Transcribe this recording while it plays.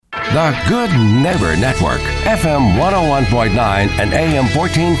The Good Neighbor Network, FM 101.9 and AM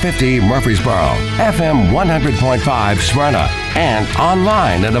 1450 Murfreesboro, FM 100.5 Smyrna, and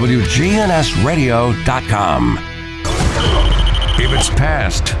online at WGNSradio.com. If it's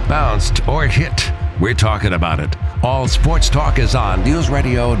passed, bounced, or hit, we're talking about it. All Sports Talk is on News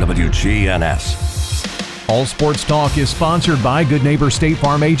Radio WGNS. All Sports Talk is sponsored by Good Neighbor State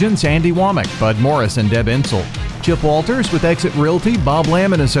Farm agents Andy Womack, Bud Morris, and Deb Insel. Chip Walters with Exit Realty, Bob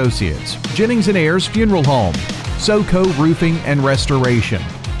Lamb and Associates. Jennings and Ayers Funeral Home. SoCo Roofing and Restoration.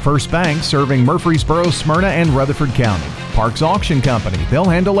 First Bank serving Murfreesboro, Smyrna, and Rutherford County. Parks Auction Company. They'll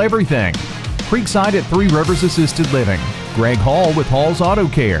handle everything. Creekside at Three Rivers Assisted Living. Greg Hall with Hall's Auto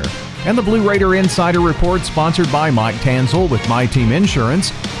Care. And the Blue Raider Insider Report sponsored by Mike Tanzel with My Team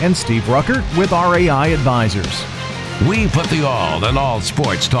Insurance and Steve Ruckert with RAI Advisors. We put the all in all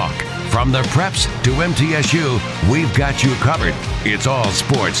sports talk. From the preps to MTSU, we've got you covered. It's All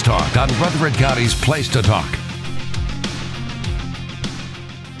Sports Talk on Rutherford County's Place to Talk.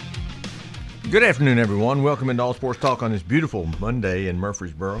 Good afternoon, everyone. Welcome into All Sports Talk on this beautiful Monday in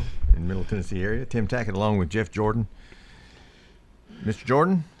Murfreesboro, in Middle Tennessee area. Tim Tackett along with Jeff Jordan. Mr.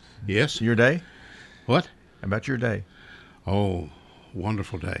 Jordan? Yes? Your day? What? How about your day? Oh,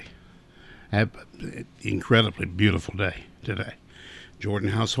 wonderful day. Incredibly beautiful day today. Jordan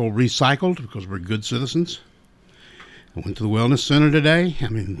household recycled because we're good citizens. I went to the Wellness Center today. I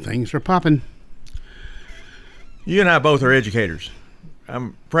mean, things are popping. You and I both are educators. I'm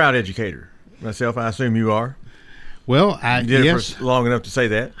a proud educator. Myself, I assume you are. Well, You did yes. it for long enough to say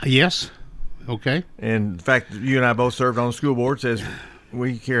that. Yes. Okay. And the fact that you and I both served on the school board says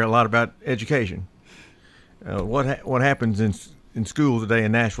we care a lot about education. What happens in school today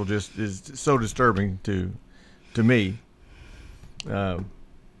in Nashville just is so disturbing to me. And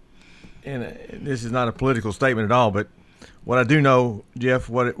this is not a political statement at all, but what I do know, Jeff,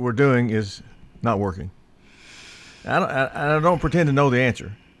 what we're doing is not working. I don't pretend to know the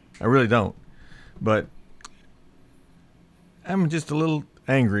answer. I really don't. But I'm just a little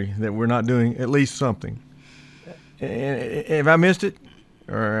angry that we're not doing at least something. Have I missed it?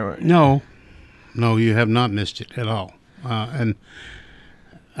 Or No, you have not missed it at all. And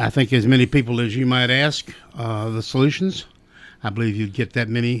I think as many people as you might ask the solutions, I believe you'd get that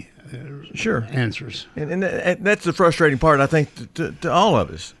many sure answers. And that's the frustrating part, I think, to all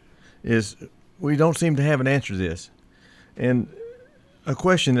of us, is we don't seem to have an answer to this. And a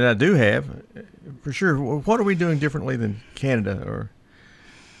question that I do have, for sure, what are we doing differently than Canada or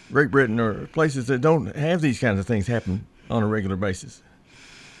Great Britain or places that don't have these kinds of things happen on a regular basis?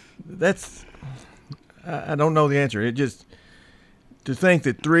 I don't know the answer. It just, to think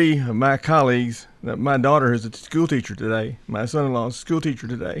that three of my colleagues, that my daughter is a school teacher today, my son-in-law is a school teacher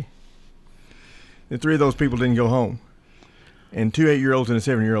today, that three of those people didn't go home. And two 8-year-olds and a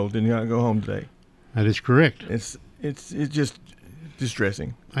 7-year-old did not go home today. That is correct. It's just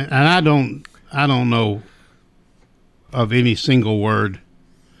distressing. And I don't know of any single word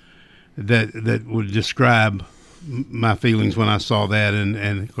that would describe my feelings when I saw that.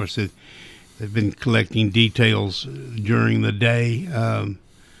 And of course, they've been collecting details during the day.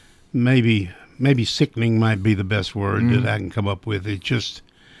 Maybe sickening might be the best word that I can come up with. It just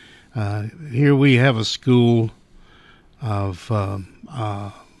here we have a school of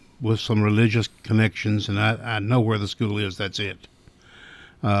with some religious connections, and I know where the school is. That's it.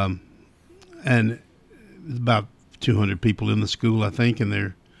 And about 200 people in the school, I think, and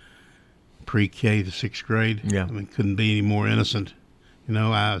they're pre-K to 6th grade. Yeah. I mean, couldn't be any more innocent. You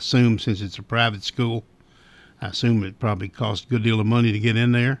know, I assume since it's a private school, I assume it probably cost a good deal of money to get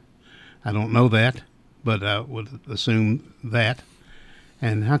in there. I don't know that, but I would assume that.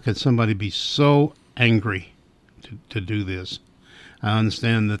 And how could somebody be so angry to do this? I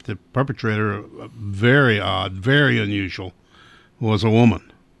understand that the perpetrator, very odd, very unusual, was a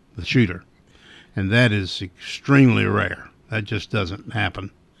woman, the shooter. And that is extremely rare. That just doesn't happen.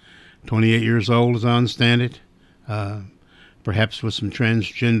 28 years old, as I understand it, perhaps with some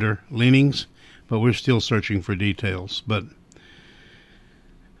transgender leanings, but we're still searching for details. But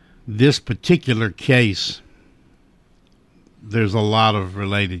this particular case, there's a lot of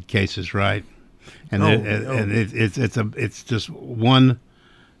related cases, right? And it's just one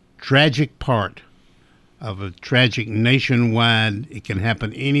tragic part of a tragic nationwide, it can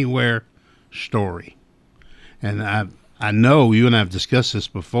happen anywhere story. And I know you and I have discussed this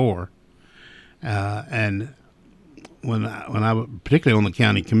before, and when I was particularly on the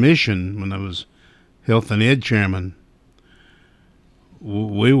county commission, when I was health and ed chairman,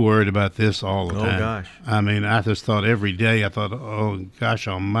 we worried about this all the time. Oh gosh! I mean, I just thought every day. I thought, oh gosh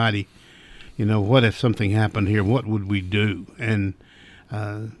Almighty, you know, what if something happened here? What would we do? And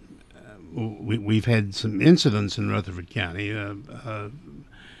we've had some incidents in Rutherford County,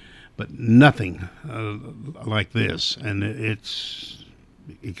 but nothing like this. And it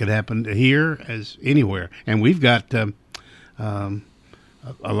could happen here as anywhere. And we've got a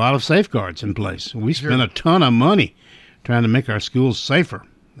lot of safeguards in place. We spend a ton of money trying to make our schools safer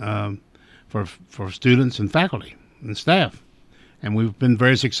for students and faculty and staff. And we've been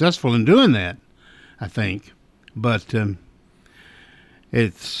very successful in doing that, I think. But I'm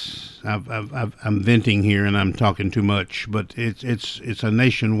venting here and I'm talking too much. But it's a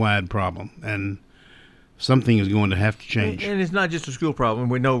nationwide problem, and something is going to have to change. And it's not just a school problem.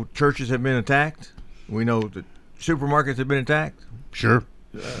 We know churches have been attacked. We know that supermarkets have been attacked. Sure.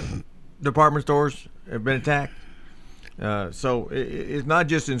 Department stores have been attacked. So it's not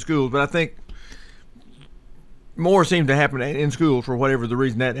just in schools, but I think more seems to happen in schools for whatever the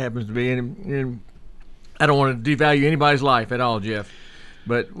reason that happens to be. And I don't want to devalue anybody's life at all, Jeff,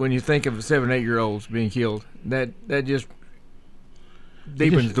 but when you think of 7 and 8 year olds being killed, that just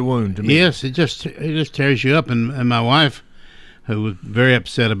deepens the wound to me. Yes, it just tears you up. And my wife, who was very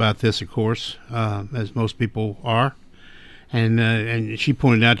upset about this, of course, as most people are, and she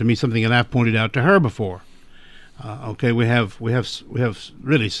pointed out to me something that I've pointed out to her before. Okay, we have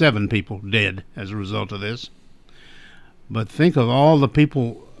really 7 people dead as a result of this. But think of all the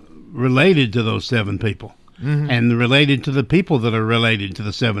people related to those 7 people, and related to the people that are related to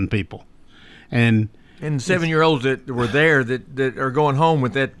the 7 people, and 7-year-olds that were there that are going home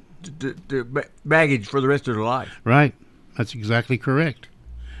with that baggage for the rest of their life. Right, that's exactly correct,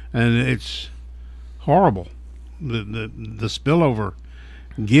 and it's horrible. The spillover,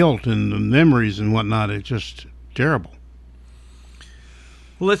 guilt, and the memories and whatnot. It's just terrible.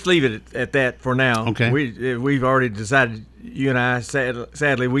 Well, let's leave it at that for now. Okay. We've already decided. You and I,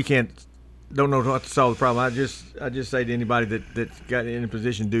 sadly, we don't know what to solve the problem. I just say to anybody that's got in a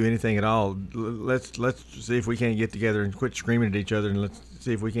position to do anything at all, let's see if we can't get together and quit screaming at each other, and let's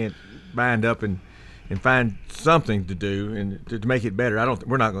see if we can't bind up and find something to do and to make it better.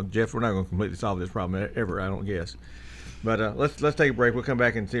 We're not going to completely solve this problem ever, I don't guess. But let's take a break. We'll come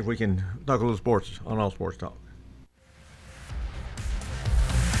back and see if we can talk a little sports on All Sports Talk.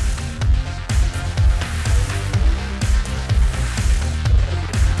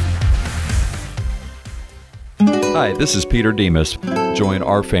 Hi, this is Peter Demas. Join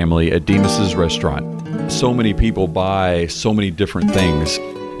our family at Demas's Restaurant. So many people buy so many different things.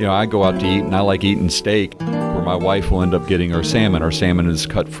 You know, I go out to eat and I like eating steak, where my wife will end up getting our salmon. Our salmon is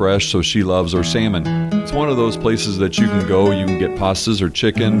cut fresh, so she loves our salmon. It's one of those places that you can go, you can get pastas or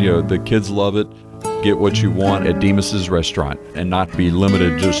chicken, the kids love it. Get what you want at Demas's Restaurant and not be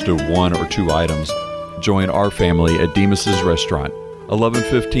limited just to 1 or 2 items. Join our family at Demas's Restaurant,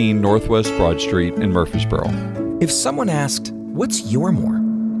 1115 Northwest Broad Street in Murfreesboro. If someone asked, "What's your more?"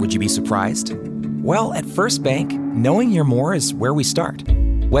 would you be surprised? Well, at First Bank, knowing your more is where we start.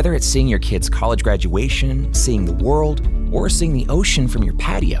 Whether it's seeing your kid's college graduation, seeing the world, or seeing the ocean from your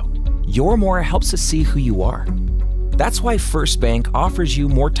patio, your more helps us see who you are. That's why First Bank offers you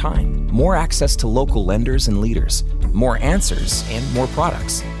more time, more access to local lenders and leaders, more answers, and more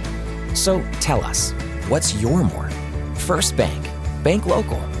products. So tell us, what's your more? First Bank. Bank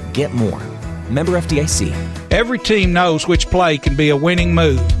local. Get more. Member FDIC. Every team knows which play can be a winning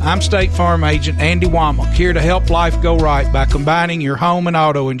move. I'm State Farm Agent Andy Womack, here to help life go right by combining your home and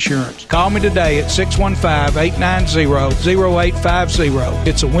auto insurance. Call me today at 615-890-0850.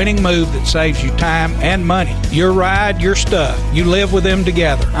 It's a winning move that saves you time and money. Your ride, your stuff. You live with them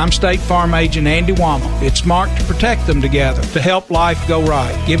together. I'm State Farm Agent Andy Womack. It's smart to protect them together, to help life go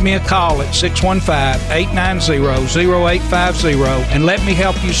right. Give me a call at 615-890-0850 and let me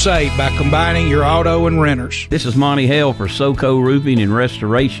help you save by combining your auto and renters. This is Monty Hale for SoCo Roofing and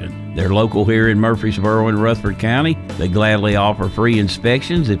Restoration. They're local here in Murfreesboro and Rutherford County. They gladly offer free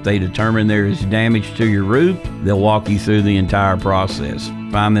inspections. If they determine there is damage to your roof, they'll walk you through the entire process.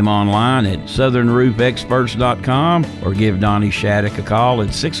 Find them online at southernroofexperts.com or give Donnie Shattuck a call at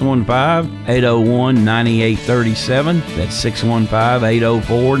 615-801-9837. That's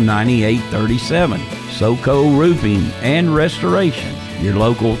 615-804-9837. SoCo Roofing and Restoration, your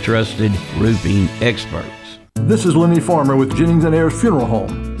local trusted roofing experts. This is Lenny Farmer with Jennings & Ayers Funeral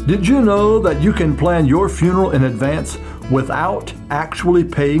Home. Did you know that you can plan your funeral in advance without actually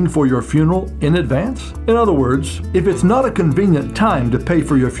paying for your funeral in advance? In other words, if it's not a convenient time to pay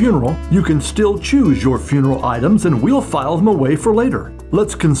for your funeral, you can still choose your funeral items and we'll file them away for later.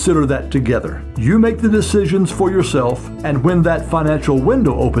 Let's consider that together. You make the decisions for yourself, and when that financial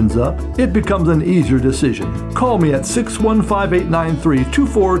window opens up, it becomes an easier decision. Call me at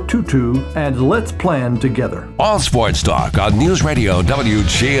 615-893-2422 and let's plan together. All Sports Talk on News Radio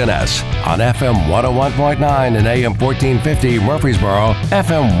WGNS on FM 101.9 and AM 1450 Murfreesboro,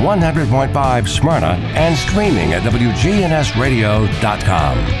 FM 100.5 Smyrna, and streaming at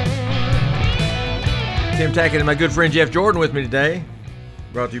WGNSradio.com. Tim Tackett and my good friend Jeff Jordan with me today.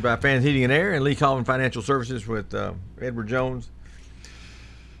 Brought to you by Fans Heating and Air and Lee Colvin Financial Services with Edward Jones.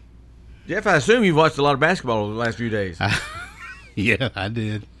 Jeff, I assume you've watched a lot of basketball over the last few days. Yeah, I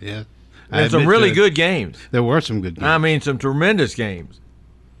did. Yeah. And some really good games. There were some good games. I mean, some tremendous games.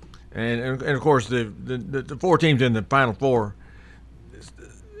 And of course, the four teams in the Final Four.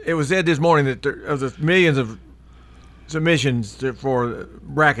 It was said this morning that of the millions of submissions for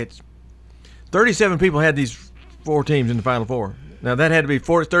brackets, 37 people had these four teams in the Final Four. Now, that had to be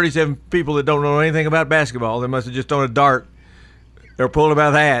 37 people that don't know anything about basketball. They must have just thrown a dart or pulled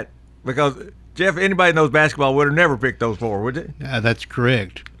about that. Because, Jeff, anybody that knows basketball would have never picked those four, would they? That's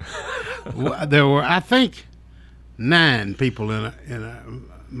correct. There were, I think, 9 people in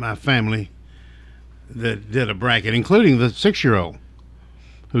my family that did a bracket, including the 6-year-old.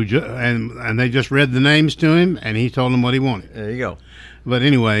 And they just read the names to him, and he told them what he wanted. There you go. But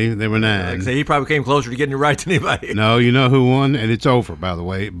anyway, there were 9. Like I say, he probably came closer to getting it right than anybody. No, you know who won? And it's over, by the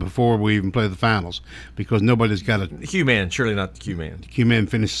way, before we even play the finals, because nobody's got a... The Q-Man, surely not the Q-Man. The Q-Man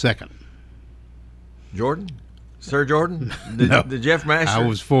finished second. Jordan? Sir Jordan? No, the Jeff Master? I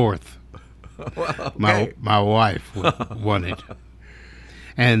was 4th. Well, okay. My wife won it.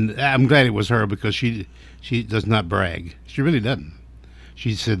 And I'm glad it was her because she does not brag. She really doesn't.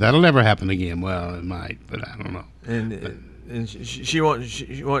 She said, that'll never happen again. Well, it might, but I don't know. And she won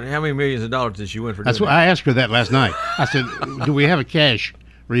how many millions of dollars did she win for That's doing what I asked her that last night. I said, do we have a cash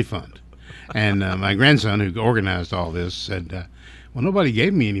refund? And my grandson, who organized all this, said, well, nobody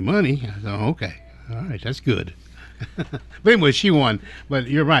gave me any money. I said, oh, okay. All right, that's good. But anyway, she won. But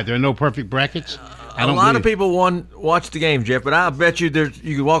you're right. There are no perfect brackets. A lot of people watch the game, Jeff, but I bet you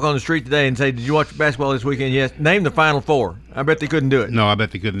you could walk on the street today and say, did you watch basketball this weekend? Yes. Name the Final Four. I bet they couldn't do it. No, I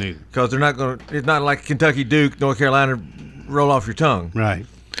bet they couldn't either. Because they're not going to – it's not like Kentucky, Duke, North Carolina roll off your tongue. Right.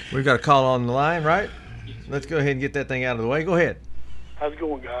 We've got a call on the line, right? Let's go ahead and get that thing out of the way. Go ahead. How's it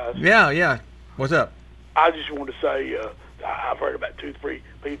going, guys? Yeah. What's up? I just wanted to say I've heard about 2-3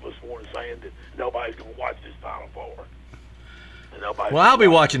 people this morning saying that nobody's going to watch this Final Four. Well, I'll be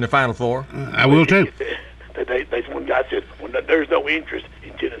watching the Final Four. I will, too. One guy said, when there's no interest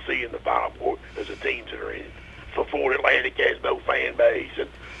in Tennessee in the Final Four, there's the teams that are in it. So Florida Atlantic has no fan base, and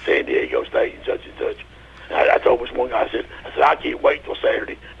San Diego State and such and such. And I told this one guy, I said, I can't wait till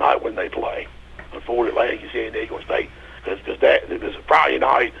Saturday night when they play. Florida Atlantic and San Diego State, because Friday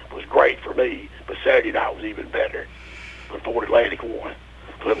night was great for me, but Saturday night was even better when Florida Atlantic won.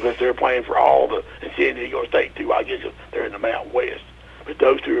 Because they're playing for and San Diego State too, I guess they're in the Mountain West. But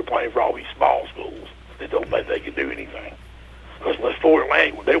those two are playing for all these small schools that don't think they can do anything. Because Florida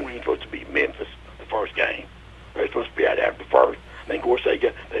Atlantic, they weren't even supposed to be Memphis the first game. They're supposed to be out after the first. And then, of course, they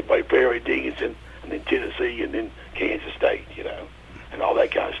play Perry Dickinson, and then Tennessee, and then Kansas State, and all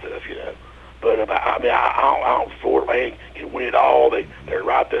that kind of stuff, But I don't Florida Atlantic can win it all. They're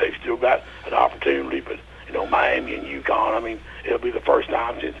right there. They've still got an opportunity. But Miami and UConn. It'll be the first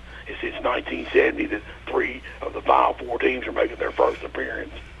time since 1970 that 3 of the Final Four teams are making their first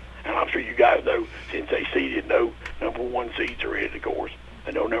appearance. And I'm sure you guys know, since they seeded, no number 1 seeds are in it, of course,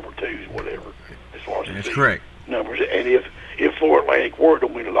 and no number 2s, whatever, as far as that's correct. Numbers. And if Florida Atlantic were to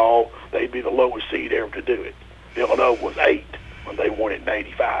win it all, they'd be the lowest seed ever to do it. Villanova was 8 when they won it in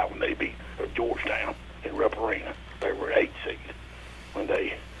 '85 when they beat Georgetown in Rupp Arena. They were an 8 seed when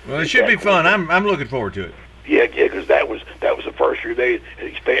they. Well, it should be fun. I'm looking forward to it. Yeah, because that was the first year they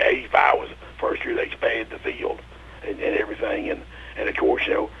expanded. '85 was the first year they expanded the field and everything. And of course,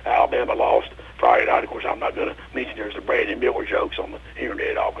 Alabama lost Friday night. Of course, I'm not going to mention there's the Brandon Miller jokes on the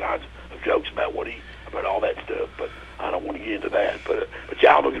internet, all kinds of jokes about about all that stuff. But I don't want to get into that. But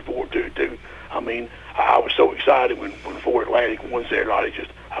yeah, I'm looking forward to it too. I was so excited when Florida Atlantic won Saturday night.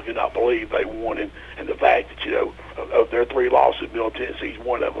 I could not believe they won, and the fact that of their 3 losses, Middle Tennessee's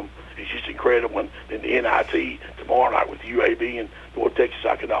one of them. It's just incredible. And then the NIT tomorrow night with UAB and North Texas,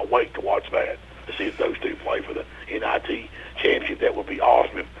 I cannot wait to watch that, to see if those two play for the NIT championship. That would be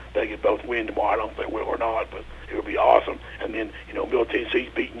awesome if they could both win tomorrow. I don't know if they will or not, but it would be awesome. And then, Middle Tennessee's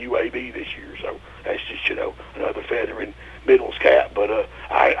beating UAB this year, so that's just, another feather in Middle's cap. But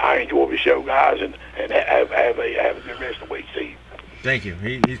I enjoy the show, guys, and have a good rest of the week. See you. Thank you.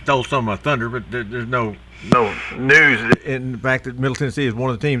 He stole some of my thunder, but there's no news in the fact that Middle Tennessee is one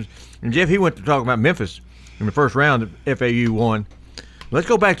of the teams. And Jeff, he went to talk about Memphis in the first round that FAU won. Let's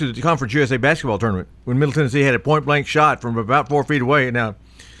go back to the Conference USA basketball tournament when Middle Tennessee had a point-blank shot from about 4 feet away. Now,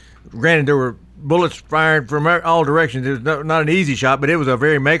 granted, there were bullets fired from all directions. It was not an easy shot, but it was a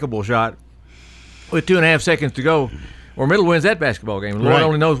very makeable shot with 2.5 seconds to go. Or Middle wins that basketball game. Lord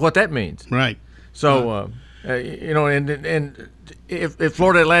only knows what that means. Right. So, and if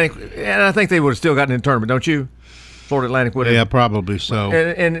Florida Atlantic, and I think they would have still gotten in the tournament, don't you? Florida Atlantic would have. Yeah, probably so.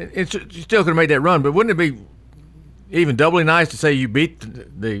 And you still could have made that run, but wouldn't it be even doubly nice to say you beat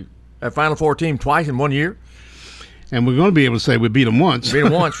the Final Four team twice in 1 year? And we're going to be able to say we beat them once. Beat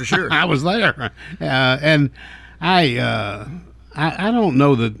them once for sure. I was there, and I don't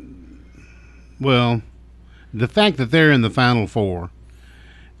know that. Well, the fact that they're in the Final Four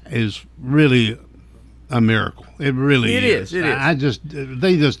is really a miracle. It really is. It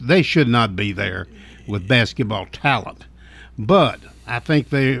is. They should not be there with basketball talent, but I think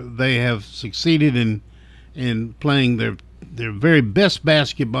they have succeeded in playing their very best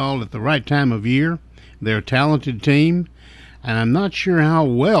basketball at the right time of year. They're a talented team, and I'm not sure how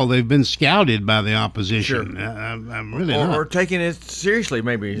well they've been scouted by the opposition. Sure. I'm really not. Or taking it seriously,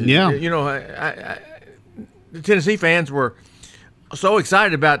 maybe. Yeah. You know, the Tennessee fans were so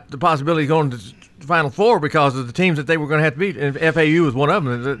excited about the possibility of going to the Final Four because of the teams that they were going to have to beat, and FAU was one of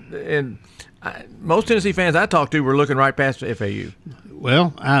them. And most Tennessee fans I talked to were looking right past FAU.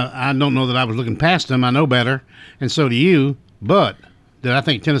 Well, I don't know that I was looking past them. I know better, and so do you. But did I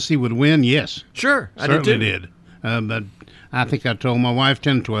think Tennessee would win? Yes. Sure, I certainly did. But I think I told my wife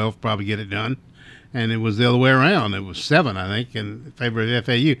 10-12, probably get it done. And it was the other way around. It was 7, I think, in favor of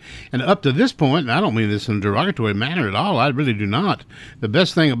FAU. And up to this point, and I don't mean this in a derogatory manner at all, I really do not. The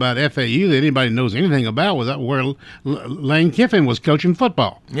best thing about FAU that anybody knows anything about was where Lane Kiffin was coaching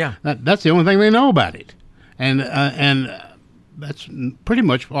football. Yeah. That's the only thing they know about it. And that's pretty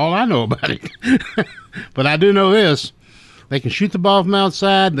much all I know about it. But I do know this. They can shoot the ball from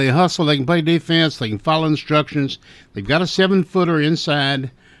outside. They hustle. They can play defense. They can follow instructions. They've got a 7-footer inside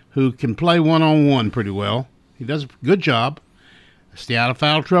who can play one-on-one pretty well. He does a good job. Stay out of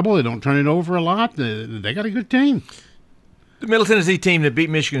foul trouble. They don't turn it over a lot. They got a good team. The Middle Tennessee team that beat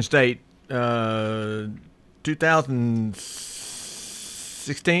Michigan State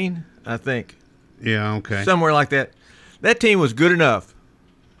 2016, I think. Yeah, okay. Somewhere like that. That team was good enough.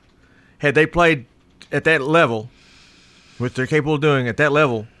 Had they played at that level, which they're capable of doing at that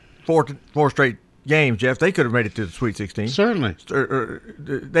level, four straight games, Jeff, they could have made it to the Sweet 16. Certainly.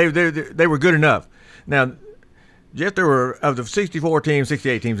 They were good enough. Now, Jeff, there were, of the 64 teams,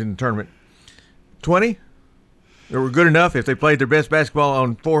 68 teams in the tournament, 20 that were good enough if they played their best basketball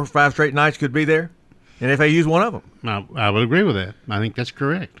on 4 or 5 straight nights could be there, and FAU's one of them. I would agree with that. I think that's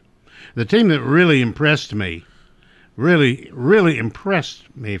correct. The team that really impressed me, really impressed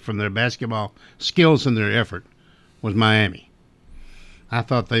me from their basketball skills and their effort was Miami. I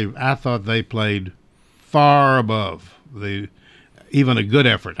thought they played far above even a good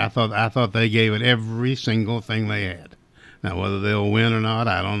effort. I thought they gave it every single thing they had. Now whether they'll win or not,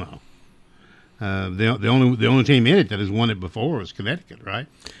 I don't know. The only team in it that has won it before was Connecticut, right?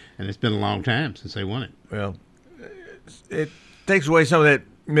 And it's been a long time since they won it. Well, it takes away some of that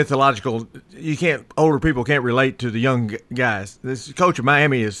mythological. Older people can't relate to the young guys. This coach of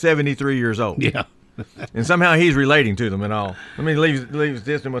Miami is 73 years old. Yeah. And somehow he's relating to them and all. Let me leave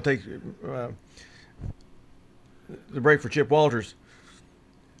this, and we'll take the break for Chip Walters.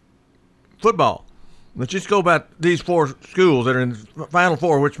 Football. Let's just go about these 4 schools that are in the Final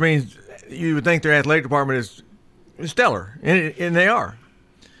Four, which means you would think their athletic department is stellar, and they are.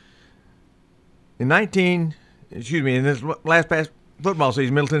 In this last past football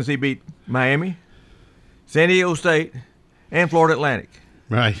season, Middle Tennessee beat Miami, San Diego State, and Florida Atlantic.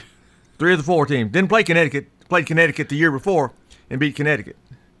 Right. 3 of the 4 teams. Didn't play Connecticut. Played Connecticut the year before and beat Connecticut.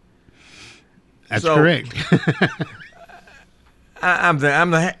 That's correct. I'm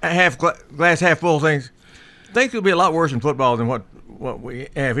the glass half full things. I think it'll be a lot worse in football than what we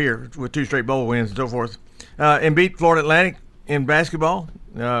have here with 2 straight bowl wins and so forth. And beat Florida Atlantic in basketball.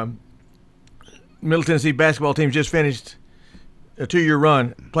 Middle Tennessee basketball team just finished a 2-year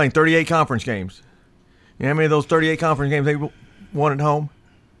run playing 38 conference games. You know how many of those 38 conference games they won at home?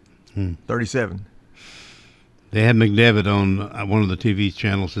 37. They had McDevitt on one of the TV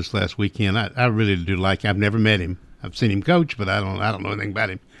channels this last weekend. I really do like him. I've never met him. I've seen him coach, but I don't know anything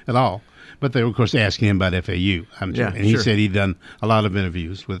about him at all. But they were, of course, asking him about FAU. He said he'd done a lot of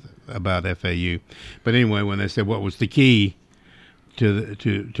interviews about FAU. But anyway, when they said what was the key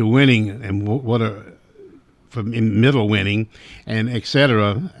to winning and what are from Middle winning, and et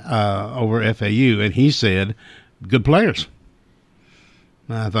cetera, over FAU. And he said, good players.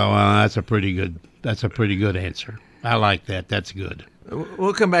 And I thought, well, that's a pretty good answer. I like that. That's good.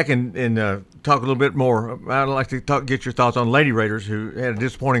 We'll come back and talk a little bit more. I'd like to get your thoughts on Lady Raiders, who had a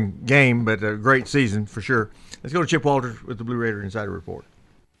disappointing game, but a great season for sure. Let's go to Chip Walters with the Blue Raider Insider Report.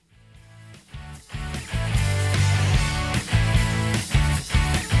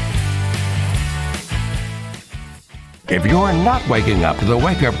 If you're not waking up to the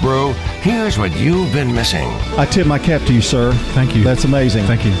Wake Up Brew, here's what you've been missing. I tip my cap to you, sir. Thank you. That's amazing.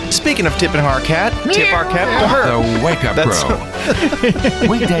 Thank you. Speaking of tipping our cat, tip our cap to her. The Wake Up Brew.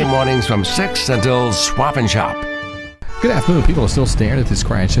 Weekday mornings from 6 until Swap and Shop. Good afternoon. People are still staring at this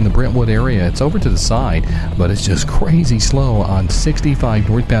crash in the Brentwood area. It's over to the side, but it's just crazy slow on 65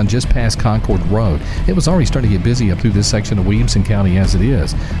 northbound just past Concord Road. It was already starting to get busy up through this section of Williamson County as it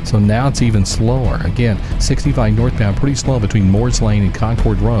is. So now it's even slower. Again, 65 northbound pretty slow between Moores Lane and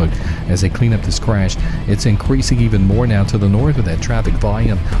Concord Road as they clean up this crash. It's increasing even more now to the north with that traffic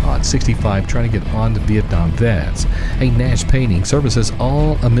volume on 65 trying to get on to Vietnam Vets. A Nash Painting services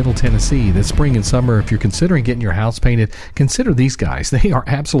all of Middle Tennessee this spring and summer. If you're considering getting your house painted, consider these guys. They are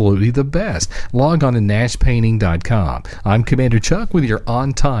absolutely the best. Log on to nashpainting.com. I'm Commander Chuck with your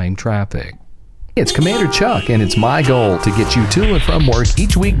on-time traffic. It's Commander Chuck, and it's my goal to get you to and from work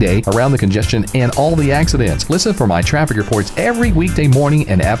each weekday around the congestion and all the accidents. Listen for my traffic reports every weekday morning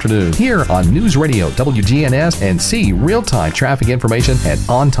and afternoon here on News Radio WGNS, and see real-time traffic information at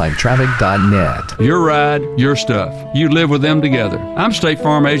ontimetraffic.net. Your ride, your stuff. You live with them together. I'm State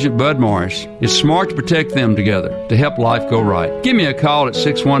Farm Agent Bud Morris. It's smart to protect them together to help life go right. Give me a call at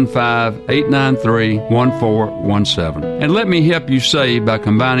 615-893-1417 and let me help you save by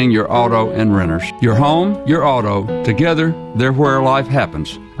combining your auto and renters. Your home, your auto, together, they're where life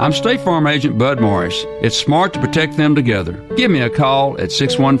happens. I'm State Farm Agent Bud Morris. It's smart to protect them together. Give me a call at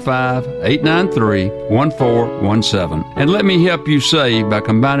 615-893-1417 and let me help you save by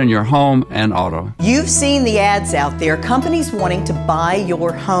combining your home and auto. You've seen the ads out there, companies wanting to buy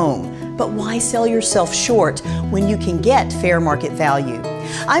your home. But why sell yourself short when you can get fair market value?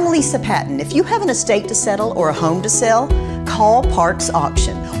 I'm Lisa Patton. If you have an estate to settle or a home to sell, call Parks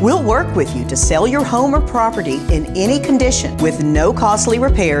Auction. We'll work with you to sell your home or property in any condition with no costly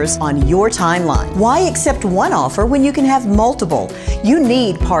repairs on your timeline. Why accept one offer when you can have multiple? You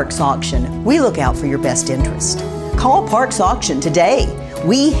need Parks Auction. We look out for your best interest. Call Parks Auction today.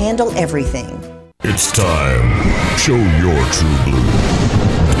 We handle everything. It's time. Show your true blue.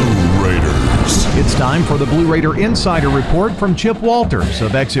 Blue Raiders. It's time for the Blue Raider Insider Report from Chip Walters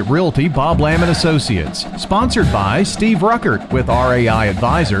of Exit Realty Bob Lamb & Associates. Sponsored by Steve Ruckert with RAI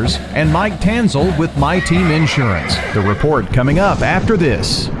Advisors and Mike Tanzel with My Team Insurance. The report coming up after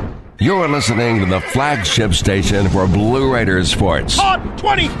this. You're listening to the flagship station for Blue Raiders sports. On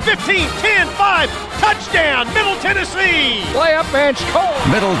 2015 10-5, touchdown, Middle Tennessee. Play up and score.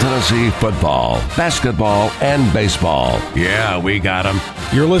 Middle Tennessee football, basketball, and baseball. Yeah, we got them.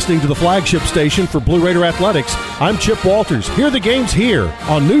 You're listening to the flagship station for Blue Raider Athletics. I'm Chip Walters. Hear the games here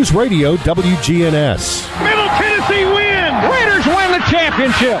on News Radio WGNS. Middle Tennessee win. Raiders win the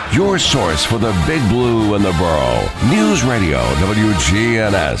championship. Your source for the Big Blue and the Borough. News Radio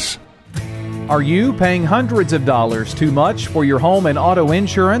WGNS. Are you paying hundreds of dollars too much for your home and auto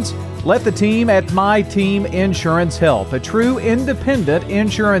insurance? Let the team at My Team Insurance help, a true independent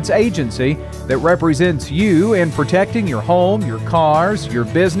insurance agency that represents you in protecting your home, your cars, your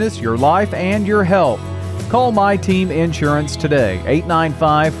business, your life, and your health. Call My Team Insurance today,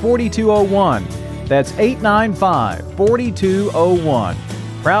 895-4201. That's 895-4201.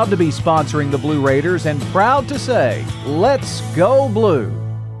 Proud to be sponsoring the Blue Raiders and proud to say, let's go Blue.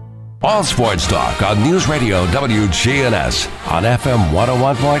 All sports talk on News Radio WGNS on FM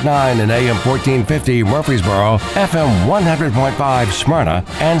 101.9 and AM 1450 Murfreesboro, FM 100.5 Smyrna,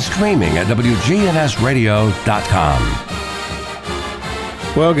 and streaming at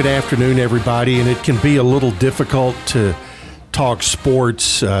WGNSradio.com. Well, good afternoon, everybody, and it can be a little difficult to talk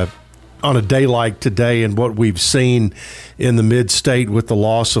sports on a day like today and what we've seen in the mid-state with the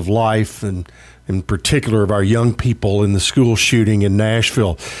loss of life and in particular of our young people in the school shooting in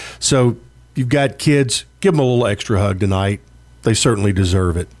Nashville. So you've got kids, give them a little extra hug tonight. They certainly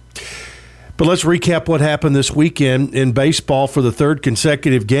deserve it. But let's recap what happened this weekend in baseball. For the third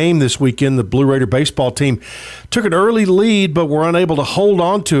consecutive game this weekend, the Blue Raider baseball team took an early lead but were unable to hold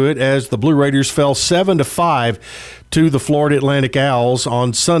on to it as the Blue Raiders fell 7-5 to the Florida Atlantic Owls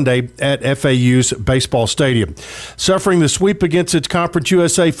on Sunday at FAU's baseball stadium. Suffering the sweep against its Conference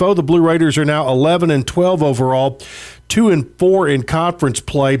USA foe, the Blue Raiders are now 11-12 overall, 2-4 in conference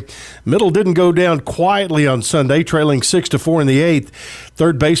play. Middle didn't go down quietly on Sunday, trailing 6-4 in the eighth.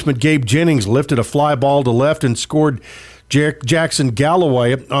 Third baseman Gabe Jennings lifted a fly ball to left and scored Jackson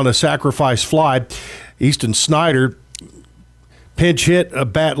Galloway on a sacrifice fly. Easton Snyder pinch hit a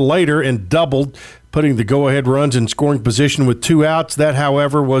bat later and doubled, putting the go-ahead runs in scoring position with 2 outs. That,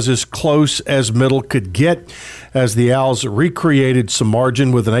 however, was as close as Middle could get as the Owls recreated some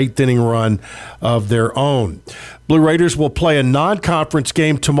margin with an 8th-inning run of their own. Blue Raiders will play a non-conference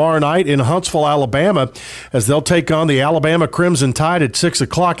game tomorrow night in Huntsville, Alabama, as they'll take on the Alabama Crimson Tide at 6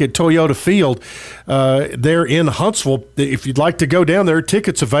 o'clock at Toyota Field there in Huntsville. If you'd like to go down there,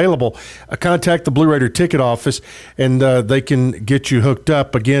 tickets available. Contact the Blue Raider ticket office, and they can get you hooked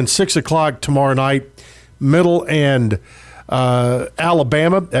up. Again, 6 o'clock tomorrow night, Middle and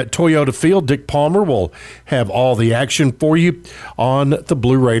Alabama at Toyota Field. Dick Palmer will have all the action for you on the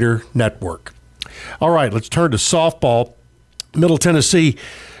Blue Raider Network. All right, let's turn to softball. Middle Tennessee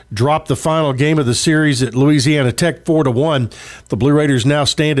dropped the final game of the series at Louisiana Tech 4-1. The Blue Raiders now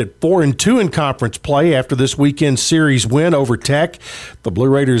stand at 4-2 in conference play after this weekend's series win over Tech. The Blue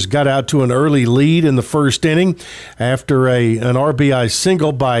Raiders got out to an early lead in the first inning after an RBI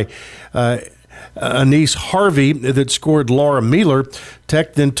single by Anise Harvey that scored Laura Mueller.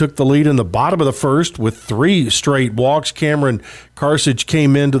 Tech then took the lead in the bottom of the first with 3 straight walks. Cameron Carthage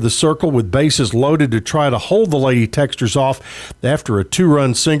came into the circle with bases loaded to try to hold the Lady Techsters off. After a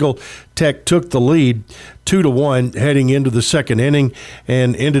 2-run single, Tech took the lead 2-1 heading into the second inning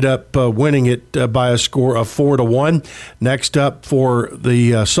and ended up winning it by a score of 4-1. Next up for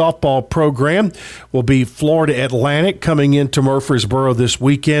the softball program will be Florida Atlantic coming into Murfreesboro this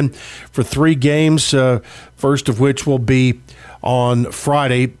weekend for 3 games, first of which will be on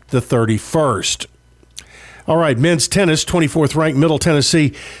Friday the 31st. All right, men's tennis, 24th ranked Middle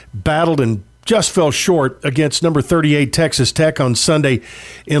Tennessee battled and just fell short against number 38 Texas Tech on Sunday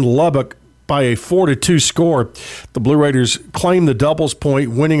in Lubbock by a 4-2 score. The Blue Raiders claimed the doubles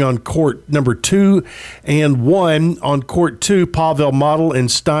point, winning on court number 2 and 1. On court 2, Pavel Model and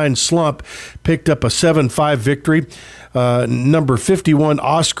Stein Slump picked up a 7-5 victory. Number 51,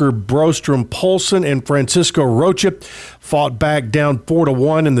 Oscar Brostrom Polson and Francisco Rocha fought back down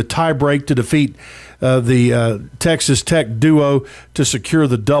 4-1 in the tiebreak to defeat the Texas Tech duo to secure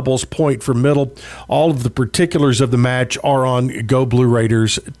the doubles point for Middle. All of the particulars of the match are on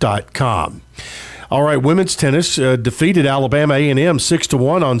GoBlueRaiders.com. All right, women's tennis defeated Alabama A&M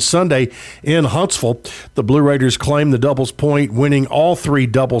 6-1 on Sunday in Huntsville. The Blue Raiders claimed the doubles point, winning all 3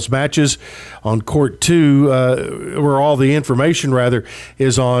 doubles matches. On court 2, where all the information,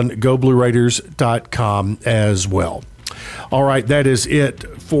 is on GoBlueRaiders.com as well. All right, that is it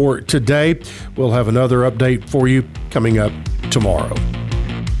for today. We'll have another update for you coming up tomorrow.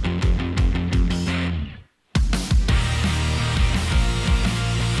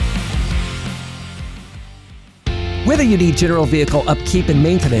 Whether you need general vehicle upkeep and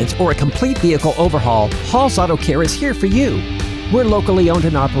maintenance or a complete vehicle overhaul, Hall's Auto Care is here for you. We're locally owned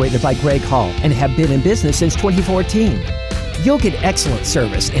and operated by Greg Hall and have been in business since 2014. You'll get excellent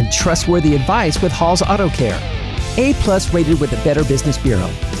service and trustworthy advice with Hall's Auto Care. A+ rated with the Better Business Bureau.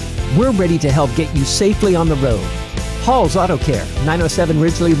 We're ready to help get you safely on the road. Hall's Auto Care, 907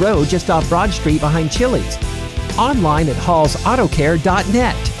 Ridgely Road, just off Broad Street behind Chili's. Online at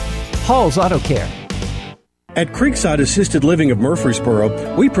hallsautocare.net. Hall's Auto Care. At Creekside Assisted Living of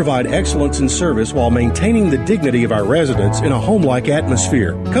Murfreesboro, we provide excellence in service while maintaining the dignity of our residents in a home-like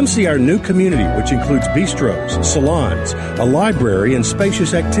atmosphere. Come see our new community, which includes bistros, salons, a library, and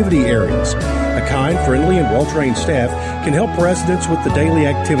spacious activity areas. A kind, friendly, and well-trained staff can help residents with the daily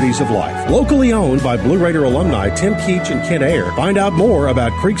activities of life. Locally owned by Blue Raider alumni Tim Keach and Ken Ayer. Find out more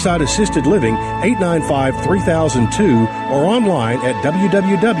about Creekside Assisted Living, 895-3002, or online at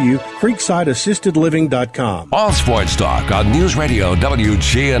www.creeksideassistedliving.com. All sports talk on News Radio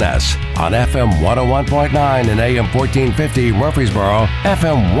WGNS on FM 101.9 and AM 1450 Murfreesboro,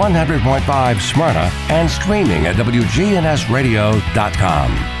 FM 100.5 Smyrna, and streaming at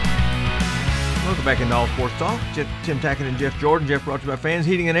WGNSradio.com. Welcome back into All Sports Talk. Tim Tackett and Jeff Jordan. Jeff brought to you by Fans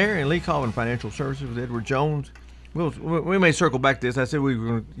Heating and Air and Lee Colvin Financial Services with Edward Jones. We may circle back to this. I said we were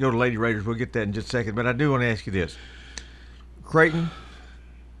going to go to Lady Raiders. We'll get that in just a second. But I do want to ask you this. Creighton,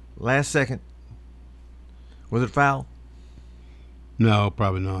 last second, was it foul? No,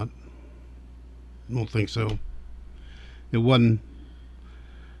 probably not. I don't think so. It wasn't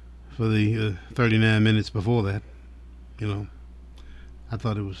for the 39 minutes before that. I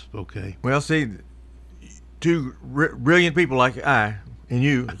thought it was okay. Well, see, two brilliant people like I and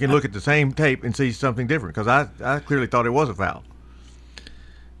you can look at the same tape and see something different, because I clearly thought it was a foul.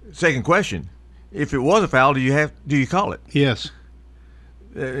 Second question: if it was a foul, do you call it? Yes.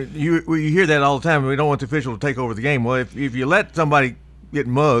 You hear that all the time. We don't want the official to take over the game. Well, if you let somebody get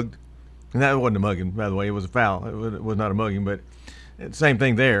mugged, and that wasn't a mugging, by the way, it was a foul. It was not a mugging, but same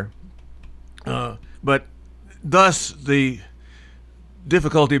thing there. But thus the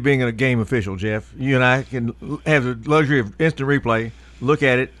difficulty of being a game official, Jeff. You and I can have the luxury of instant replay, look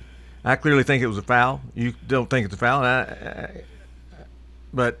at it. I clearly think it was a foul. You don't think it's a foul,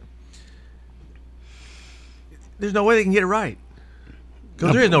 but there's no way they can get it right.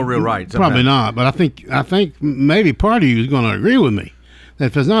 Because there is no real right. Probably not, but I think maybe part of you is going to agree with me that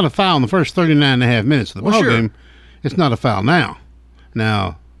if it's not a foul in the first 39 and a half minutes of the ball game, it's not a foul now.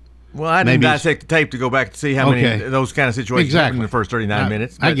 Well, I didn't dissect the tape to go back to see how many of those kind of situations happened in the first 39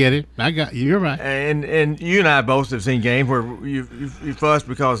 minutes. I get it. I got you. You're right. And you and I both have seen games where you fuss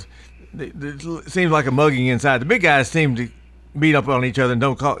because it seems like a mugging inside. The big guys seem to beat up on each other, and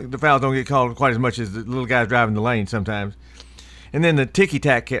the fouls don't get called quite as much as the little guys driving the lane sometimes. And then the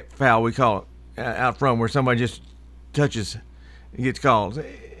ticky-tack foul, we call it, out front, where somebody just touches and gets called.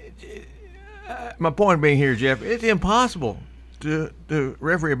 My point being here, Jeff, it's impossible to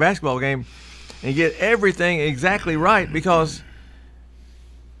referee a basketball game and get everything exactly right, because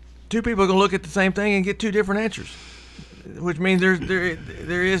two people are going to look at the same thing and get two different answers, which means it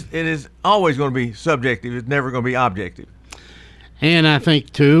is always going to be subjective. It's never going to be objective. And I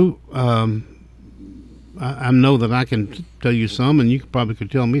think, too, I know that I can tell you some, and you probably could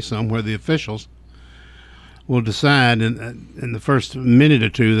tell me some, where the officials will decide in the first minute or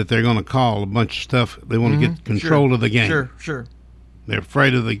two that they're going to call a bunch of stuff. They want to get control of the game. Sure. They're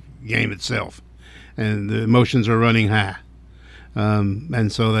afraid of the game itself, and the emotions are running high.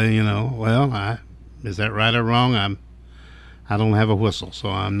 And so they, is that right or wrong? I don't have a whistle, so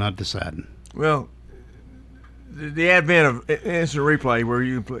I'm not deciding. Well, the advent of instant replay, where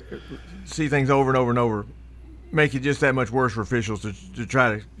you see things over and over and over, make it just that much worse for officials to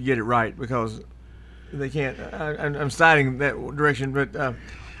try to get it right, because they can't. I'm citing that direction, but a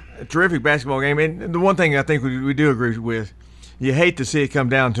terrific basketball game. And the one thing I think we do agree with, you hate to see it come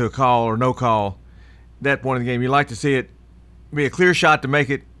down to a call or no call that point of the game. You like to see it be a clear shot to make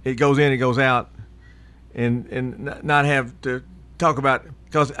it goes in, it goes out, and not have to talk about,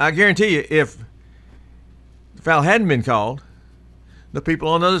 because I guarantee you, if the foul hadn't been called, the people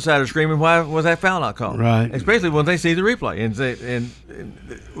on the other side are screaming, why was that foul not called? Right. Especially when they see the replay.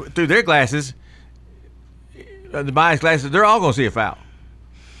 And through their glasses, the biased glasses, they're all going to see a foul.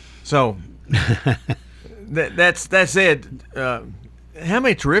 So, that said, how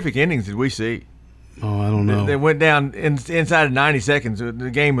many terrific innings did we see? Oh, I don't know. They went down inside of 90 seconds.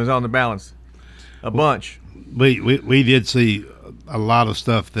 The game was on the balance. A bunch. We did see a lot of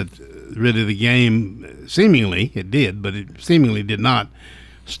stuff that really the game seemingly it did, but it seemingly did not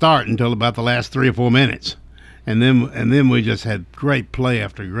start until about the last 3 or 4 minutes, and then we just had great play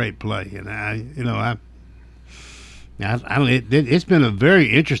after great play. And it's been a very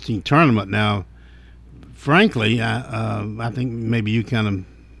interesting tournament. Now, frankly, I think maybe you kind of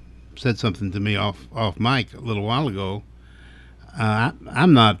said something to me off mic a little while ago.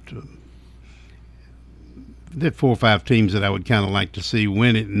 I'm not. There are 4 or 5 teams that I would kind of like to see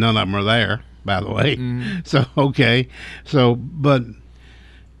win it, and none of them are there, by the way. So but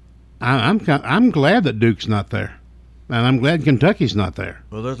I'm glad that Duke's not there, and I'm glad Kentucky's not there.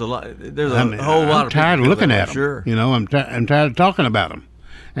 Well, there's a lot. There's a whole lot. I'm tired of looking at them. Sure. I'm tired of talking about them.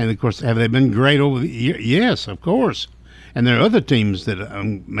 And of course, have they been great over the year? Yes, of course. And there are other teams that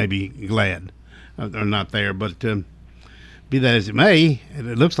I'm maybe glad are not there. But be that as it may,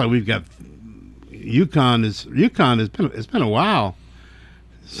 it looks like we've got. UConn it's been a while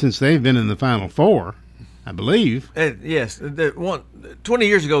since they've been in the Final Four, I believe. Yes, 20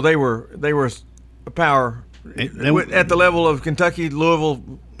 years ago they were a power at the level of Kentucky, Louisville,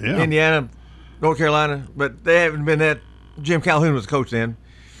 Indiana, North Carolina, but they haven't been that. Jim Calhoun was the coach then.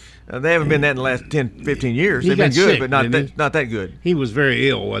 They haven't been that in the last 10, 15 years. They've been good, sick, but not that good. He was very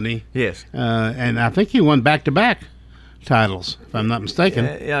ill, wasn't he? Yes. And I think he won back-to-back titles, if I'm not mistaken.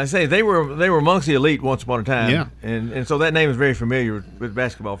 I say they were amongst the elite once upon a time. Yeah, and so that name is very familiar with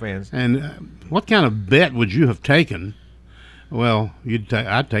basketball fans. And what kind of bet would you have taken? Well,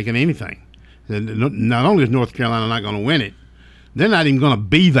 I'd taken anything. Not only is North Carolina not going to win it, they're not even going to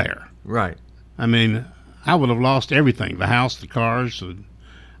be there. Right. I mean, I would have lost everything: the house, the cars.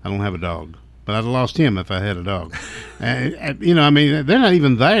 I don't have a dog, but I'd have lost him if I had a dog. I mean, they're not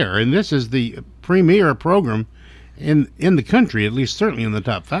even there, and this is the premier program in the country, at least certainly in the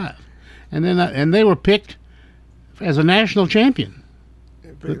top 5, and they were picked as a national champion.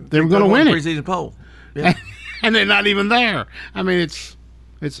 They were going to win it. Preseason poll. Yeah. And they're not even there. I mean, it's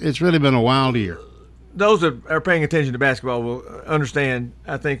really been a wild year. Those that are paying attention to basketball will understand,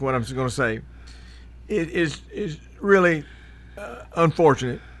 I think, what I'm going to say. It is really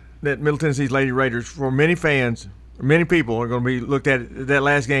unfortunate that Middle Tennessee's Lady Raiders, for many fans, many people, are going to be looked at that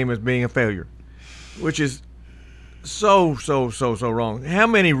last game as being a failure, which is so wrong. How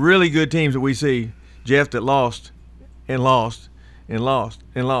many really good teams that we see, Jeff, that lost,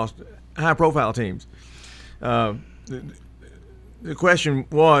 high-profile teams? The question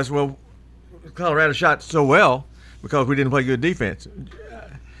was, well, Colorado shot so well because we didn't play good defense.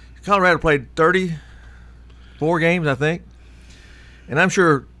 Colorado played 34 games, I think, and I'm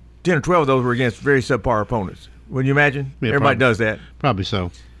sure 10 or 12 of those were against very subpar opponents. Wouldn't you imagine? Yeah, Everybody does that. Probably so.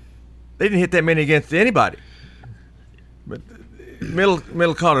 They didn't hit that many against anybody. But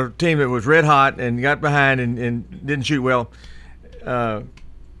Middle caught a team that was red hot and got behind and didn't shoot well.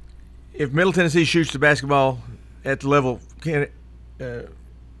 If Middle Tennessee shoots the basketball at the level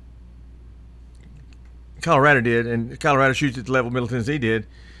Colorado did, and Colorado shoots at the level Middle Tennessee did,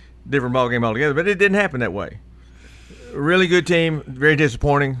 different ball game altogether. But it didn't happen that way. A really good team, very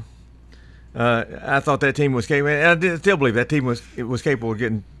disappointing. I thought that team was capable, and I still believe that team was capable of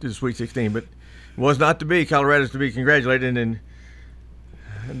getting to the Sweet 16, but it was not to be. Colorado's to be congratulated, and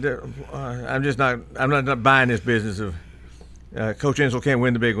I'm not buying this business of Coach Insel can't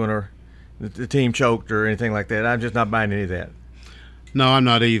win the big one or the team choked or anything like that. I'm just not buying any of that. No, I'm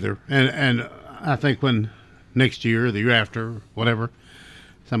not either. And I think when next year or the year after, whatever,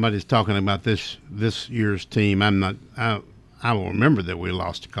 somebody's talking about this year's team, I will remember that we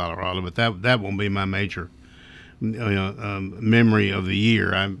lost to Colorado, but that won't be my major memory of the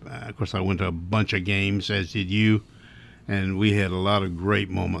year. Of course, I went to a bunch of games, as did you, and we had a lot of great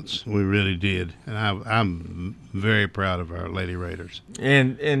moments. We really did, and I'm very proud of our Lady Raiders.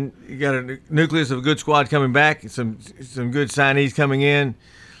 And you got a nucleus of a good squad coming back, some good signees coming in.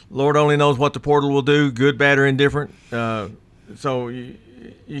 Lord only knows what the portal will do, good, bad, or indifferent. So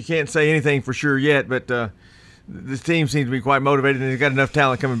you can't say anything for sure yet, but this team seems to be quite motivated, and they've got enough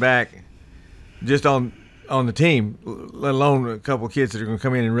talent coming back just on the team, let alone a couple of kids that are going to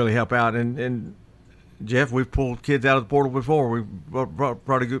come in and really help out. And Jeff, we've pulled kids out of the portal before. We brought a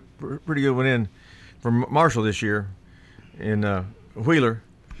pretty good one in from Marshall this year in Wheeler.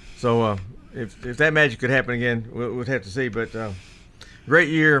 So if that magic could happen again, we'll have to see. But great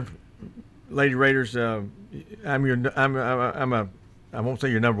year, Lady Raiders. I won't say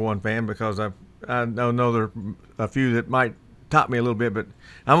your number one fan because I know there are a few that might top me a little bit, but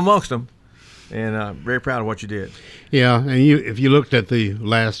I'm amongst them, and very proud of what you did. Yeah, and if you looked at the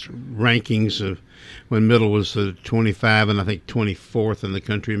last rankings of when Middle was 25 and I think 24th in the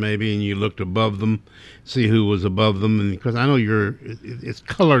country maybe, and you looked above them, see who was above them, and because I know it's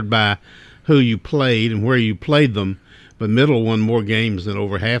colored by who you played and where you played them, but Middle won more games than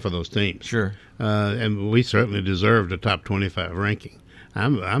over half of those teams. Sure. And we certainly deserved a top 25 ranking.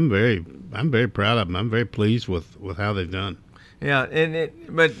 I'm very proud of them. I'm very pleased with how they've done. Yeah,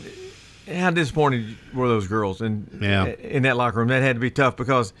 but how disappointed were those girls in that locker room? That had to be tough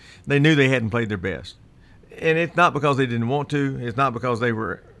because they knew they hadn't played their best, and it's not because they didn't want to. It's not because they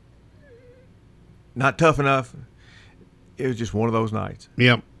were not tough enough. It was just one of those nights.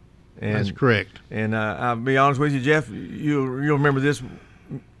 Yep, that's correct. And I'll be honest with you, Jeff. You'll remember this.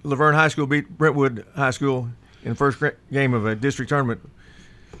 Laverne High School beat Brentwood High School in the first game of a district tournament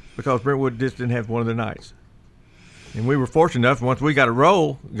because Brentwood just didn't have one of their nights. And we were fortunate enough, once we got a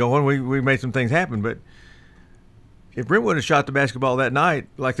roll going, we made some things happen. But if Brentwood had shot the basketball that night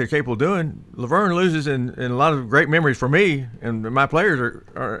like they're capable of doing, Laverne loses, and a lot of great memories for me and my players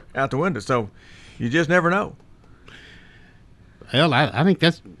are out the window. So you just never know. Well, I think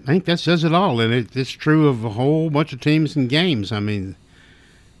that says it all, and it's true of a whole bunch of teams and games. I mean,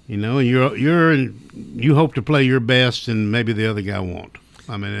 you know, you hope to play your best, and maybe the other guy won't.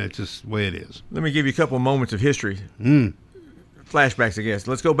 I mean, it's just the way it is. Let me give you a couple of moments of history. Flashbacks, I guess.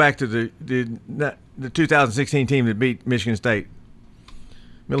 Let's go back to the 2016 team that beat Michigan State.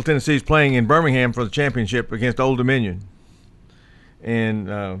 Middle Tennessee's playing in Birmingham for the championship against Old Dominion. And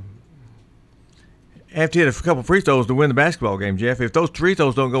have to hit a couple free throws to win the basketball game, Jeff. If those free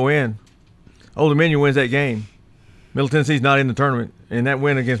throws don't go in, Old Dominion wins that game. Middle Tennessee's not in the tournament. And that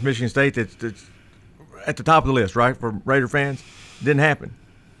win against Michigan State that's at the top of the list, right, for Raider fans, didn't happen.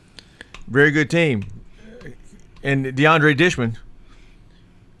 Very good team. And DeAndre Dishman,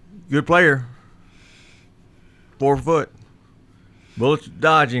 good player, 4 foot, bullets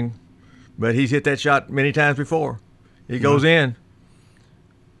dodging, but he's hit that shot many times before. He goes in,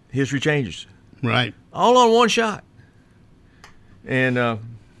 history changes. Right. All on one shot. and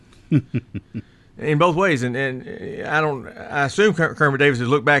in both ways. And I assume Kermit Davis has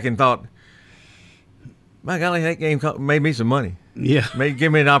looked back and thought, my golly, that game made me some money. Yeah,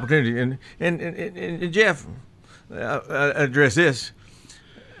 give me an opportunity. And Jeff addressed this.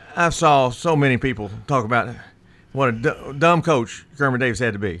 I saw so many people talk about what a dumb coach Kermit Davis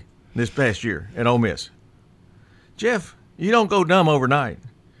had to be this past year at Ole Miss. Jeff, you don't go dumb overnight.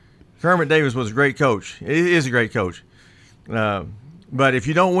 Kermit Davis was a great coach. He is a great coach. But if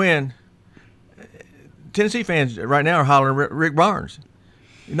you don't win, Tennessee fans right now are hollering Rick Barnes.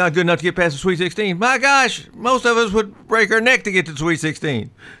 You're not good enough to get past the Sweet 16. My gosh, most of us would break our neck to get to the Sweet 16.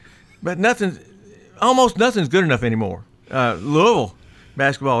 But almost nothing's good enough anymore. Louisville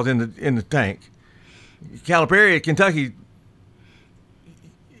basketball is in the tank. Calipari at Kentucky,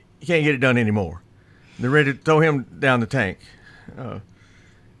 you can't get it done anymore. They're ready to throw him down the tank.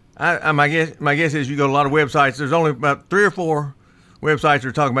 My guess is you go to a lot of websites. There's only about 3 or 4 websites that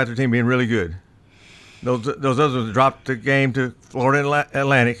are talking about their team being really good. Those others dropped the game to Florida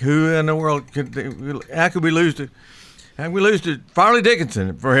Atlantic. Who in the world how could we lose to Farley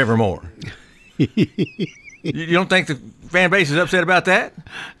Dickinson forevermore? You don't think the fan base is upset about that?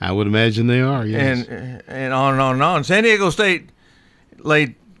 I would imagine they are, yes. And on and on and on. San Diego State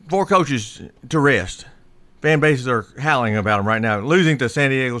laid 4 coaches to rest. Fan bases are howling about them right now. Losing to San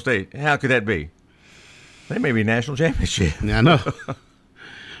Diego State, how could that be? They may be national championship. I know.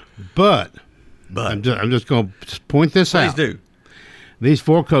 But I'm just going to point this out. Please do. These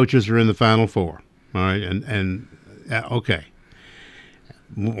 4 coaches are in the Final Four. All right, and okay.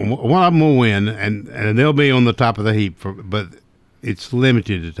 One of them will win, and they'll be on the top of the heap. But it's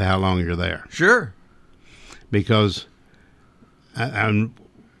limited to how long you're there. Sure. Because I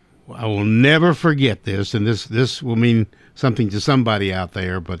will never forget this, and this will mean something to somebody out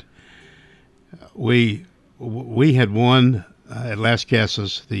there. But we had won at Las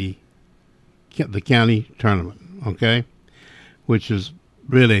Casas the county tournament, okay, which is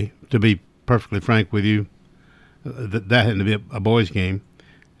really, to be perfectly frank with you, that had to be a boys' game,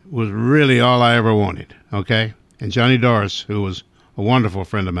 was really all I ever wanted, okay? And Johnny Doris, who was a wonderful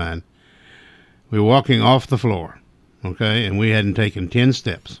friend of mine, we were walking off the floor, okay, and we hadn't taken 10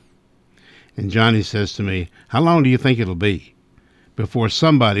 steps. And Johnny says to me, how long do you think it'll be before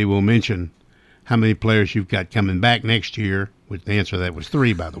somebody will mention how many players you've got coming back next year, which the answer to that was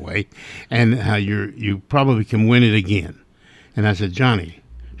 3, by the way, and how you probably can win it again. And I said, Johnny,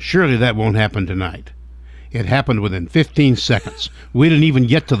 surely that won't happen tonight. It happened within 15 seconds. We didn't even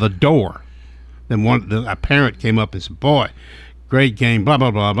get to the door. Then a parent came up and said, boy, great game, blah,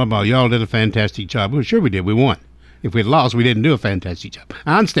 blah, blah, blah, blah. Y'all did a fantastic job. Well, sure we did. We won. If we'd lost, we didn't do a fantastic job.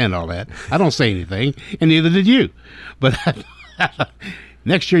 I understand all that. I don't say anything, and neither did you. But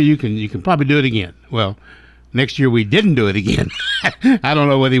next year you can probably do it again. Well, next year we didn't do it again. I don't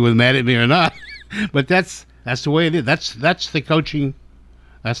know whether he was mad at me or not, but that's the way it is. That's the coaching.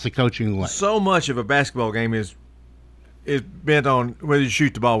 That's the coaching way. So much of a basketball game is bent on whether you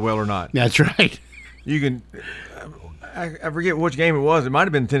shoot the ball well or not. That's right. You can. I forget which game it was. It might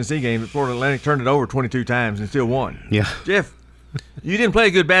have been the Tennessee game. Florida Atlantic turned it over 22 times and still won. Yeah. Jeff, you didn't play a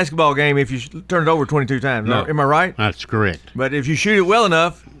good basketball game if you turned it over 22 times. No. Am I right? That's correct. But if you shoot it well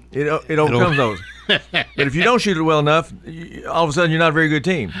enough, it overcomes those. But if you don't shoot it well enough, all of a sudden you're not a very good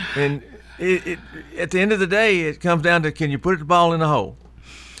team. And at the end of the day, it comes down to, can you put the ball in the hole?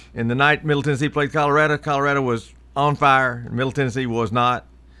 And the night Middle Tennessee played Colorado was on fire, and Middle Tennessee was not.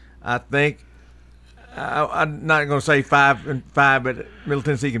 I think I'm not going to say 5-5, but Middle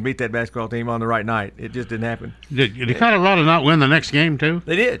Tennessee can beat that basketball team on the right night. It just didn't happen. Did Colorado not win the next game too?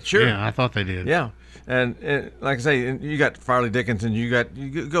 They did, sure. Yeah, I thought they did. Yeah, and like I say, you got Farley Dickinson. You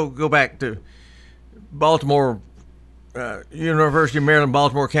go back to Baltimore, University of Maryland,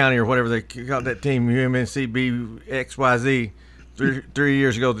 Baltimore County, or whatever they called that team, UMNCB XYZ. 3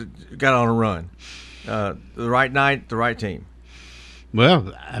 years ago, that got on a run. The right night, the right team.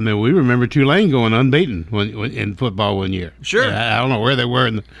 Well, I mean, we remember Tulane going unbeaten when in football one year. Sure. I don't know where they were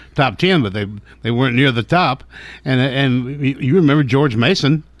in the top 10, but they weren't near the top. And you remember George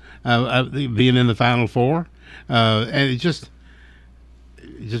Mason being in the Final Four, and it's just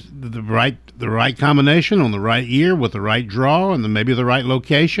the right combination on the right year with the right draw and maybe the right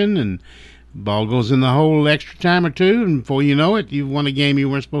location, and ball goes in the hole extra time or two, and before you know it, you've won a game you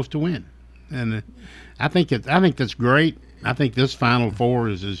weren't supposed to win. And I think that's great. I think this Final Four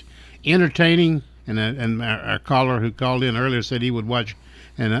is as entertaining, and our caller who called in earlier said he would watch,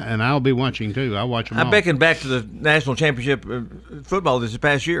 and I'll be watching too. I'll watch them all. I beckon back to the national championship football this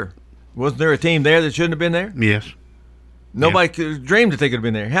past year. Wasn't there a team there that shouldn't have been there? Yes. Nobody could dream that they could have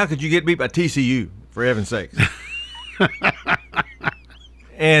been there. How could you get beat by TCU, for heaven's sakes?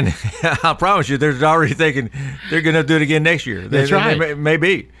 And I promise you, they're already thinking they're going to do it again next year. That's right.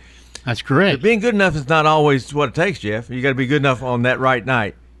 Maybe. That's correct. But being good enough is not always what it takes, Jeff. You got to be good enough on that right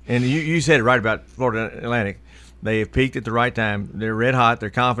night. And you said it right about Florida Atlantic. They have peaked at the right time. They're red hot. They're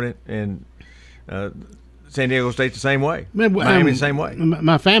confident. And San Diego State's the same way. Miami the same way.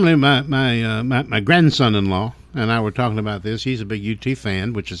 My family, my grandson-in-law and I were talking about this. He's a big UT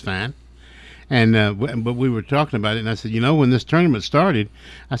fan, which is fine. And but we were talking about it, and I said, when this tournament started,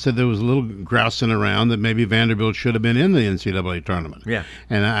 I said there was a little grousing around that maybe Vanderbilt should have been in the NCAA tournament. Yeah.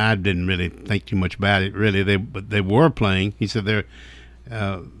 And I didn't really think too much about it, really. But they were playing. He said they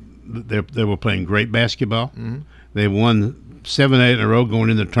were playing great basketball. Mm-hmm. They won 7-8 in a row going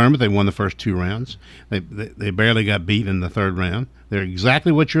into the tournament. They won the first 2 rounds. They barely got beat in the 3rd round. They're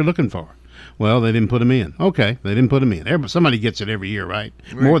exactly what you're looking for. Well, they didn't put them in. Okay, they didn't put them in. Somebody gets it every year, right?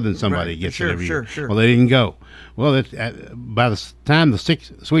 More than somebody gets it every year. Sure. Well, they didn't go. Well, by the time the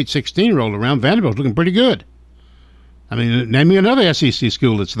Sweet 16 rolled around, Vanderbilt's looking pretty good. I mean, name me another SEC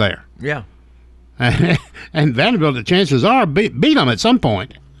school that's there. Yeah. And Vanderbilt, the chances are, beat them at some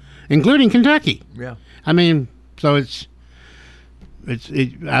point, including Kentucky. Yeah. I mean, so it's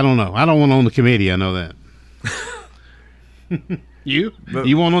I don't know. I don't want to own the committee. I know that. You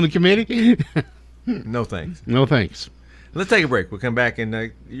want on the committee? No thanks. No thanks. Let's take a break. We'll come back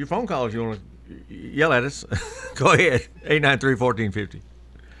and your phone calls. You want to yell at us? Go ahead. 893-1450.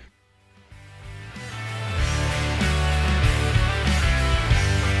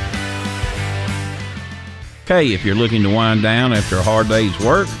 Okay, if you're looking to wind down after a hard day's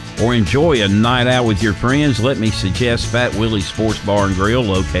work or enjoy a night out with your friends, let me suggest Fat Willie's Sports Bar and Grill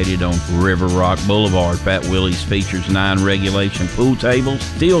located on River Rock Boulevard. Fat Willie's features 9 regulation pool tables,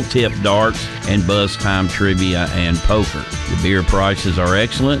 steel tip darts, and buzz time trivia and poker. The beer prices are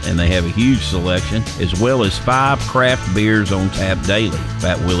excellent and they have a huge selection, as well as 5 craft beers on tap daily.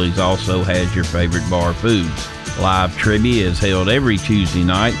 Fat Willie's also has your favorite bar foods. Live trivia is held every Tuesday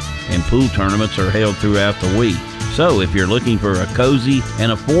night, and pool tournaments are held throughout the week. So if you're looking for a cozy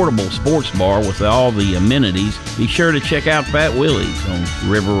and affordable sports bar with all the amenities, be sure to check out Fat Willie's on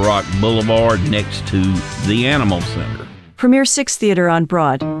River Rock Boulevard next to the Animal Center. Premier 6 Theater on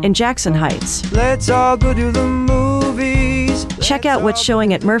Broad in Jackson Heights. Let's all go to the movies. Check out what's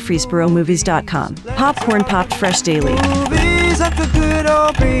showing at murfreesboromovies.com. Popcorn popped fresh daily. Movies like the good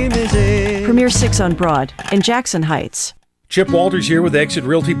old premises. Premier 6 on Broad in Jackson Heights. Chip Walters here with Exit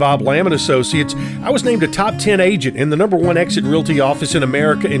Realty Bob Lamb & Associates. I was named a top 10 agent in the #1 Exit Realty office in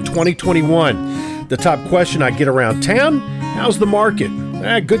America in 2021. The top question I get around town, how's the market?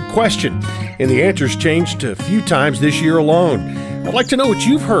 Good question. And the answer's changed a few times this year alone. I'd like to know what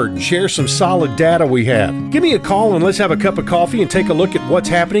you've heard and share some solid data we have. Give me a call and let's have a cup of coffee and take a look at what's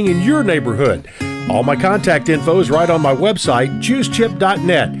happening in your neighborhood. All my contact info is right on my website,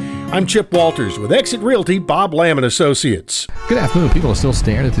 choosechip.net. I'm Chip Walters with Exit Realty Bob Lamb & Associates. Good afternoon. People are still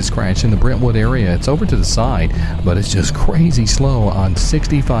staring at this crash in the Brentwood area. It's over to the side, but it's just crazy slow on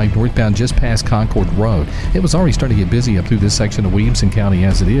 65 northbound just past Concord Road. It was already starting to get busy up through this section of Williamson County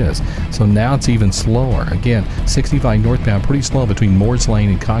as it is. So now it's even slower. Again, 65 northbound pretty slow between Moore's Lane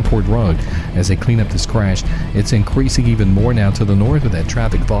and Concord Road as they clean up this crash. It's increasing even more now to the north with that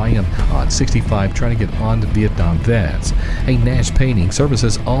traffic volume on 65 trying to get on to Vietnam Vets. Hey, Nash Painting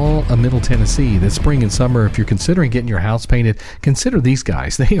services all of Middle Tennessee. This spring and summer, if you're considering getting your house painted, consider these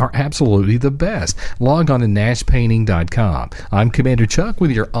guys. They are absolutely the best. Log on to nashpainting.com. I'm Commander Chuck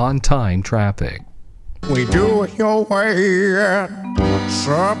with your on-time traffic. We do it your way at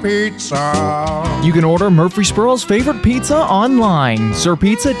Sir Pizza. You can order Murfreesboro's favorite pizza online,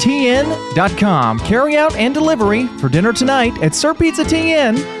 sirpizzatn.com. Carry out and delivery for dinner tonight at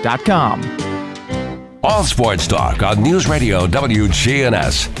sirpizzatn.com. All sports talk on News Radio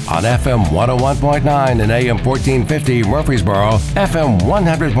WGNS on FM 101.9 and AM 1450 Murfreesboro, FM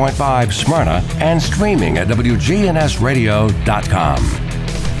 100.5 Smyrna, and streaming at WGNSradio.com.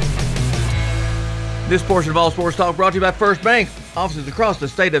 This portion of All Sports Talk brought to you by First Bank. Offices across the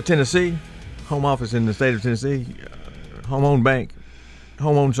state of Tennessee. Home office in the state of Tennessee. Home-owned bank.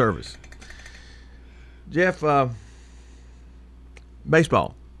 Home-owned service. Jeff,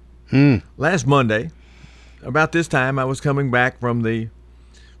 baseball. Last Monday, about this time, I was coming back from the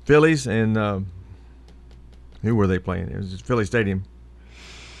Phillies and who were they playing? It was Philly Stadium.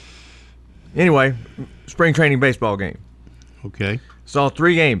 Anyway, spring training baseball game. Okay. Saw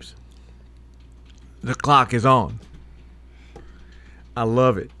 3 games. The clock is on. I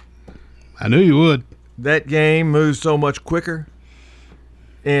love it. I knew you would. That game moves so much quicker.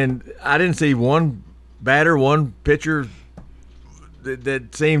 And I didn't see one batter, one pitcher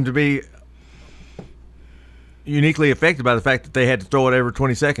that seemed to be uniquely affected by the fact that they had to throw it every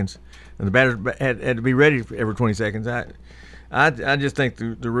 20 seconds, and the batters had to be ready every 20 seconds. I just think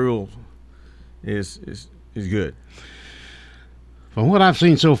the rule is good. From what I've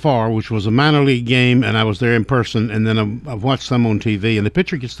seen so far, which was a minor league game, and I was there in person, and then I've watched some on TV, and the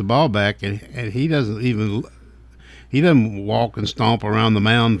pitcher gets the ball back, and he doesn't walk and stomp around the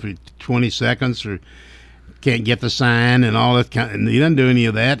mound for 20 seconds or can't get the sign and all that and he doesn't do any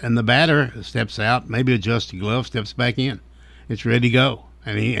of that, and the batter steps out, maybe adjusts the glove, steps back in. It's ready to go,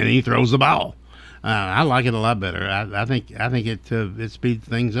 and he throws the ball. I like it a lot better. I think it speeds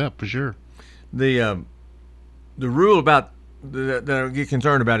things up for sure. The rule about that I get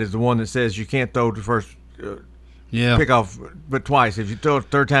concerned about is the one that says you can't throw the first pickoff but twice. If you throw it the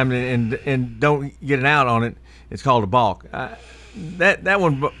third time and don't get an out on it, it's called a balk. That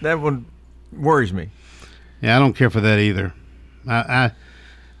one worries me. Yeah, I don't care for that either. I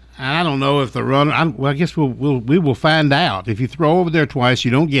don't know if the runner. I guess we will find out. If you throw over there twice,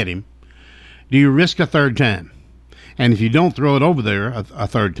 you don't get him. Do you risk a third time? And if you don't throw it over there a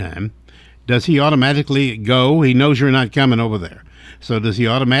third time, does he automatically go? He knows you're not coming over there. So does he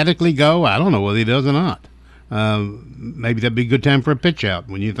automatically go? I don't know whether he does or not. Maybe that'd be a good time for a pitch out,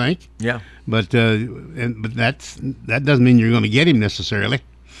 wouldn't you think? Yeah. But that doesn't mean you're going to get him necessarily.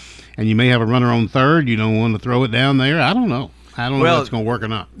 And you may have a runner on third. You don't want to throw it down there. I don't know. I don't know if it's going to work or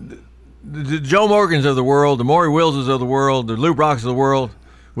not. The Joe Morgans of the world, the Maury Willses of the world, the Lou Brocks of the world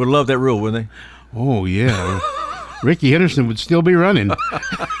would love that rule, wouldn't they? Oh, yeah. Ricky Henderson would still be running.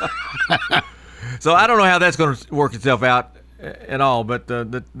 So I don't know how that's going to work itself out at all, but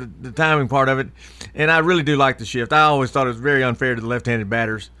the timing part of it, and I really do like the shift. I always thought it was very unfair to the left-handed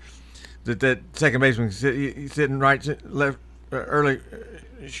batters that second baseman sitting left early,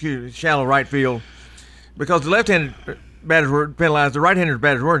 shallow right field, because the left-handed batters were penalized. The right-handed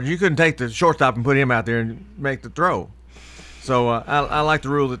batters weren't. You couldn't take the shortstop and put him out there and make the throw. So I like the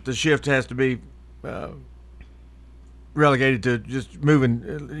rule that the shift has to be relegated to just moving.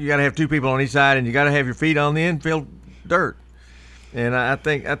 You got to have two people on each side, and you got to have your feet on the infield dirt. And I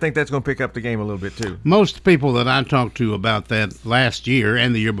think that's going to pick up the game a little bit too. Most people that I talked to about that last year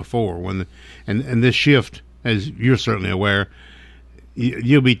and the year before, and this shift, as you're certainly aware,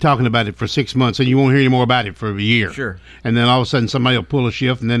 you'll be talking about it for 6 months, and you won't hear any more about it for a year. Sure. And then all of a sudden somebody will pull a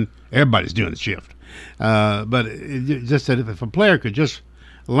shift, and then everybody's doing the shift. But it just that if a player could just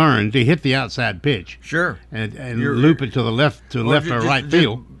learn to hit the outside pitch, sure, and loop it to the left or right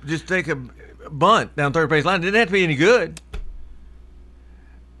field, just take a bunt down third base line. It didn't have to be any good.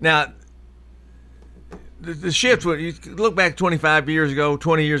 Now, the shift, when you look back 25 years ago,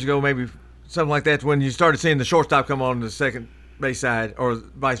 20 years ago, maybe something like that, when you started seeing the shortstop come on the second base side or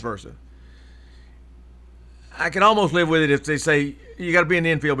vice versa. I can almost live with it if they say you got to be in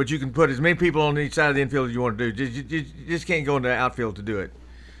the infield, but you can put as many people on each side of the infield as you want to do. You just can't go into the outfield to do it.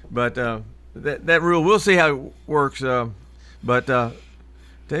 But that rule, we'll see how it works. But tell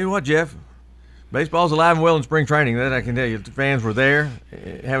you what, Jeff, baseball's alive and well in spring training. That I can tell you. The fans were there,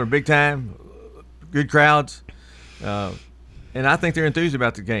 having a big time, good crowds, and I think they're enthused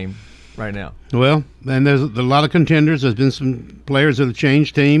about the game right now. Well, and there's a lot of contenders. There's been some players that have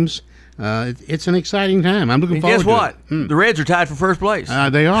changed teams. It's an exciting time. I'm looking forward to it. Guess what? The Reds are tied for first place.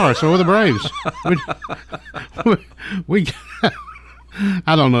 They are. So are the Braves. we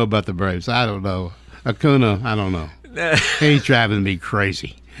I don't know about the Braves. I don't know. Acuna, I don't know. He's driving me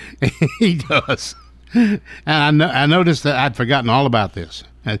crazy. He does. And I noticed that I'd forgotten all about this.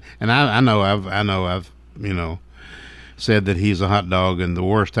 And I know I've said that he's a hot dog and the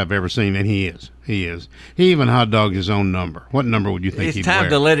worst I've ever seen, and he is. He even hot dogged his own number. What number would you think he'd wear? It's time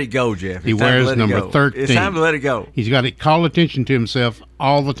to let it go, Jeff. He wears number 13. It's time to let it go. He's got to call attention to himself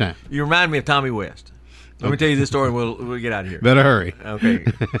all the time. You remind me of Tommy West. Let me tell you this story and we'll get out of here. Better hurry. Okay.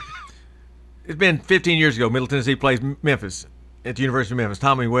 It's been 15 years ago. Middle Tennessee plays Memphis at the University of Memphis.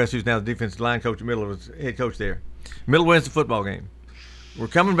 Tommy West, who's now the defensive line coach at Middle, was head coach there. Middle wins the football game. We're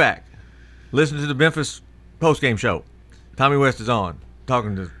coming back. Listen to the Memphis postgame show. Tommy West is on,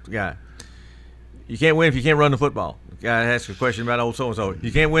 talking to the guy. You can't win if you can't run the football. The guy asks a question about old so-and-so.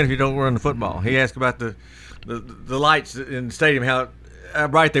 You can't win if you don't run the football. He asked about the lights in the stadium, how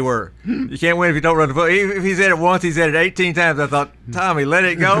bright they were. You can't win if you don't run the football. If he said it once, he said it 18 times. I thought, Tommy, let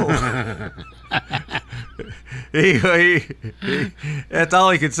it go. That's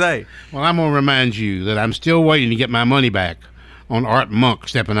all he could say. Well, I'm going to remind you that I'm still waiting to get my money back on Art Monk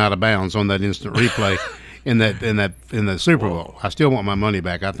stepping out of bounds on that instant replay in the Super Bowl. I still want my money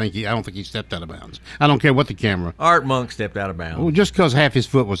back. I don't think he stepped out of bounds. I don't care what the camera. Art Monk stepped out of bounds. Well, just because half his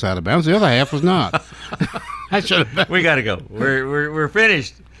foot was out of bounds, the other half was not. We got to go. We're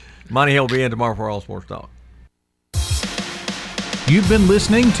finished. Monty Hill will be in tomorrow for All Sports Talk. You've been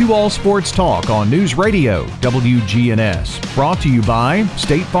listening to All Sports Talk on News Radio WGNS. Brought to you by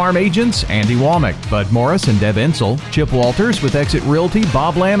State Farm agents Andy Womack, Bud Morris and Deb Insel, Chip Walters with Exit Realty,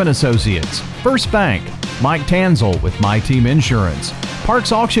 Bob Lamb and Associates, First Bank, Mike Tanzel with My Team Insurance,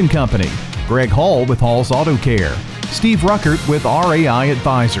 Parks Auction Company, Greg Hall with Hall's Auto Care, Steve Ruckert with RAI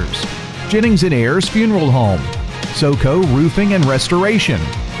Advisors, Jennings and Ayers Funeral Home, SoCo Roofing and Restoration,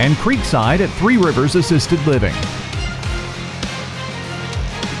 and Creekside at Three Rivers Assisted Living.